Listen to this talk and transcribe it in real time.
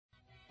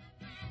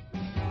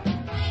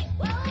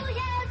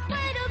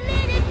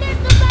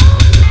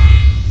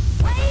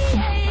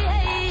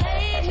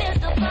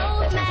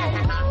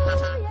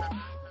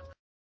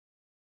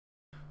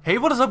Hey,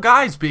 what is up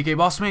guys, BK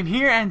Bossman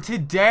here, and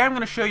today I'm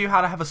going to show you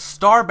how to have a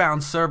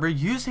Starbound server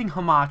using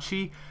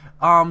Hamachi.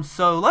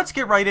 So let's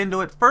get right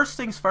into it. First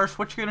things first,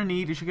 what you're going to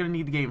need is you're going to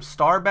need the game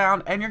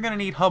Starbound, and you're going to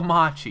need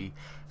Hamachi.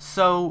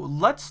 So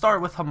let's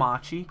start with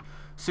Hamachi.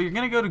 So you're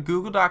going to go to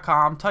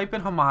google.com, type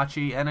in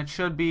Hamachi, and it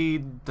should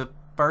be the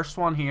first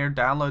one here,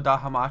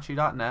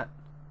 download.hamachi.net.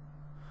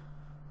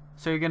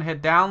 So you're going to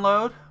hit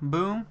download,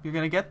 boom, you're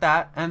going to get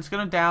that, and it's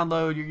going to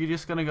download. You're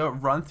just going to go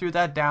run through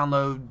that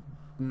download,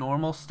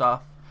 normal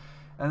stuff.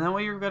 And then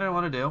what you're going to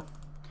want to do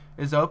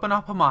is open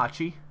up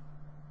Hamachi.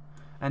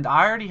 And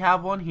I already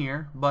have one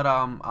here, but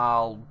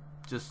I'll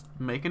just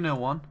make a new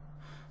one.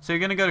 So you're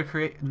going to go to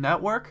create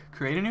network,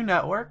 create a new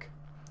network.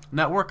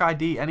 Network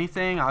ID,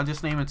 anything, I'll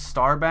just name it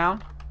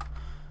Starbound.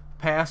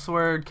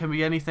 Password can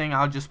be anything,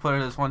 I'll just put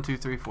it as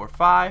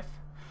 12345.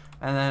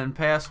 And then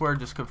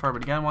password, just confirm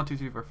it again,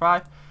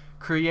 12345.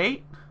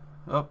 Create,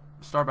 oh,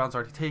 Starbound's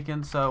already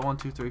taken, so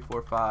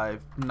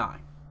 123459.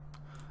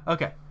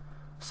 Okay.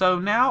 So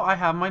now I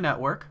have my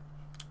network.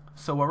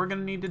 So what we're going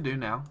to need to do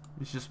now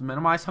is just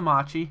minimize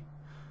Hamachi,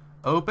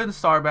 open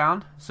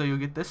Starbound, so you'll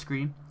get this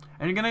screen,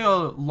 and you're going to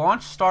go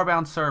launch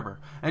Starbound Server,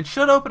 and it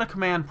should open a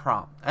command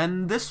prompt.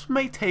 And this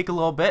may take a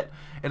little bit.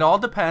 It all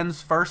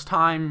depends, first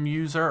time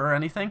user or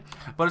anything,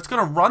 but it's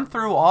going to run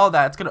through all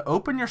that. It's going to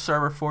open your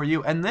server for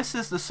you, and this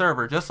is the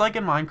server, just like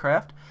in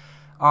Minecraft.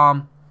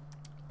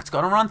 It's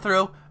going to run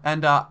through,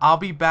 and I'll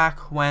be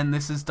back when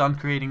this is done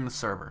creating the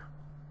server.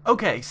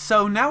 Okay,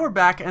 so now we're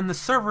back and the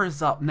server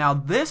is up. Now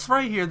this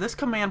right here, this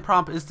command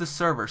prompt is the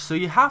server, so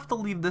you have to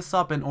leave this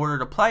up in order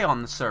to play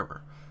on the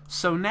server.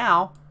 So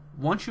now,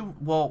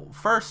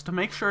 first to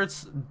make sure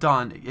it's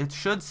done, it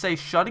should say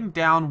shutting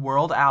down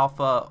world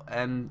alpha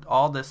and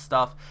all this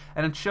stuff,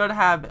 and it should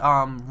have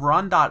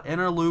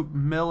run.interloop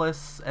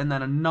millis and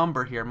then a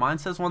number here. Mine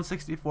says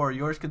 164,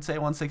 yours could say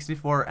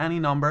 164, any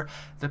number,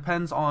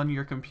 depends on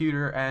your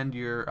computer and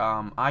your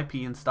IP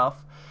and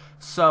stuff.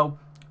 So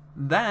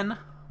then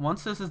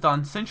once this is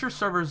done, since your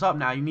server is up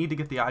now, you need to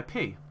get the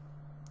IP.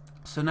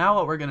 So now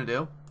what we're going to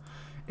do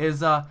is,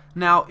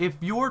 now if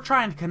you're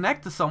trying to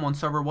connect to someone's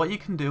server, what you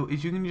can do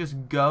is you can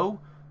just go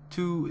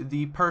to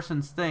the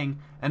person's thing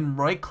and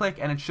right click,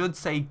 and it should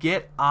say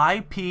get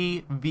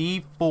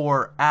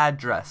IPv4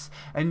 address.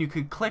 And you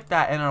could click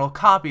that and it'll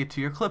copy it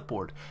to your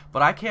clipboard.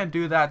 But I can't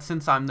do that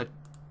since I'm the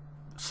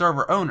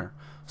server owner.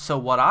 So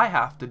what I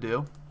have to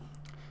do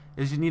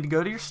is you need to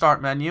go to your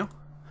start menu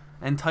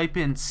and type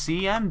in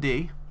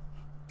CMD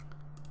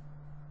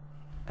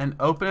and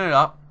open it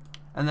up,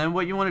 and then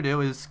what you want to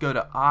do is go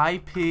to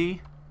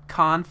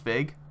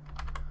ipconfig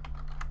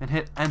and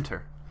hit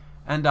enter.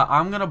 And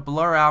I'm gonna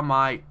blur out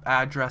my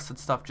address and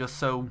stuff just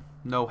so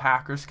no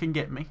hackers can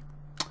get me,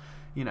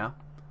 you know.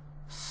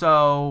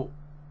 So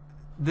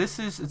this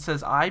is, it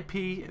says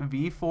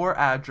IPv4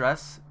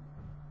 address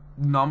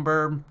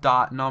number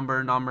dot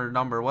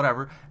number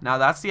whatever. Now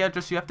that's the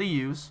address you have to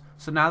use.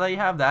 So now that you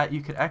have that,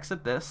 you could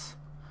exit this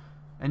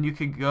and you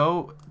could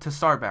go to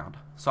Starbound.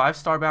 So I have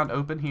Starbound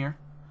open here.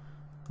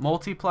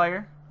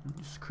 Multiplayer,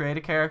 just create a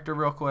character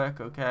real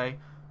quick, okay,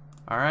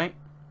 alright,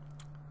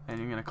 and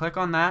you're gonna click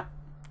on that,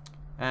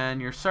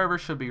 and your server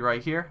should be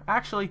right here.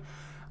 Actually,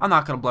 I'm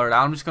not gonna blur it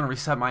out, I'm just gonna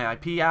reset my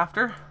IP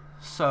after,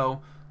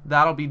 so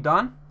that'll be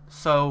done.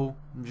 So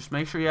just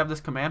make sure you have this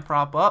command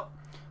prompt up,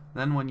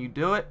 then when you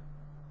do it,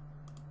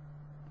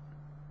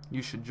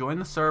 you should join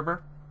the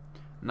server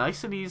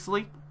nice and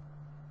easily,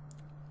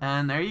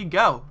 and there you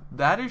go.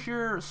 That is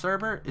your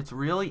server. It's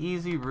really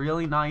easy,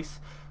 really nice.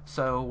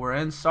 So we're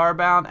in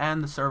Starbound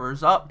and the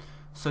server's up.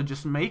 So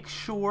just make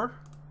sure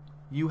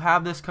you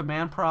have this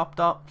command prompt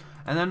up,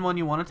 and then when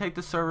you want to take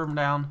the server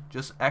down,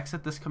 just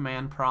exit this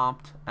command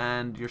prompt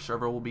and your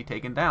server will be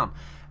taken down.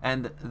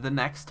 And the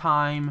next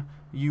time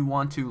you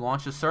want to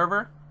launch a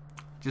server,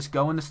 just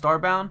go into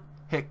Starbound,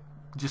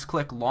 just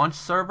click launch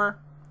server,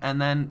 and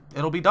then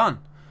it'll be done.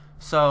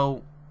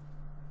 So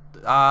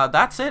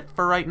that's it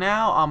for right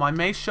now. I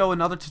may show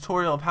another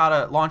tutorial of how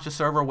to launch a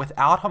server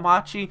without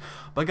Hamachi.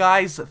 But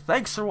guys,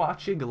 thanks for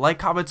watching. Like,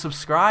 comment,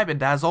 subscribe,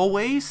 and as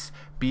always,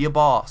 be a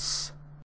boss.